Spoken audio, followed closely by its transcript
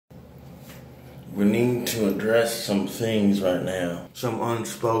We need to address some things right now. Some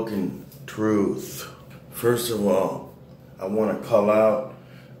unspoken truth. First of all, I want to call out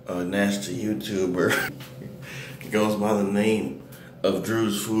a nasty YouTuber. He goes by the name of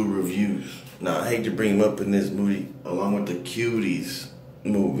Drew's Food Reviews. Now, I hate to bring him up in this movie along with the Cuties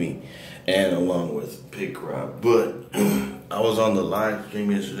movie and along with Picrob, but I was on the live stream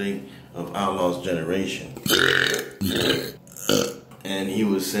yesterday of Outlaws Generation. And he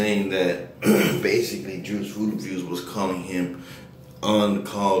was saying that basically Drew's Food Reviews was calling him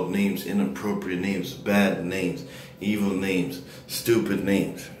uncalled names, inappropriate names, bad names, evil names, stupid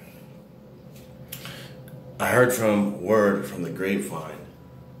names. I heard word from the grapevine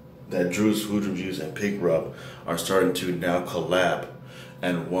that Drew's Food Reviews and Picrob are starting to now collab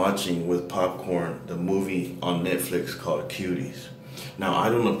and watching with popcorn the movie on Netflix called Cuties. Now, I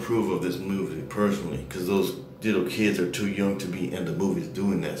don't approve of this movie personally because those little kids are too young to be in the movies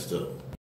doing that stuff.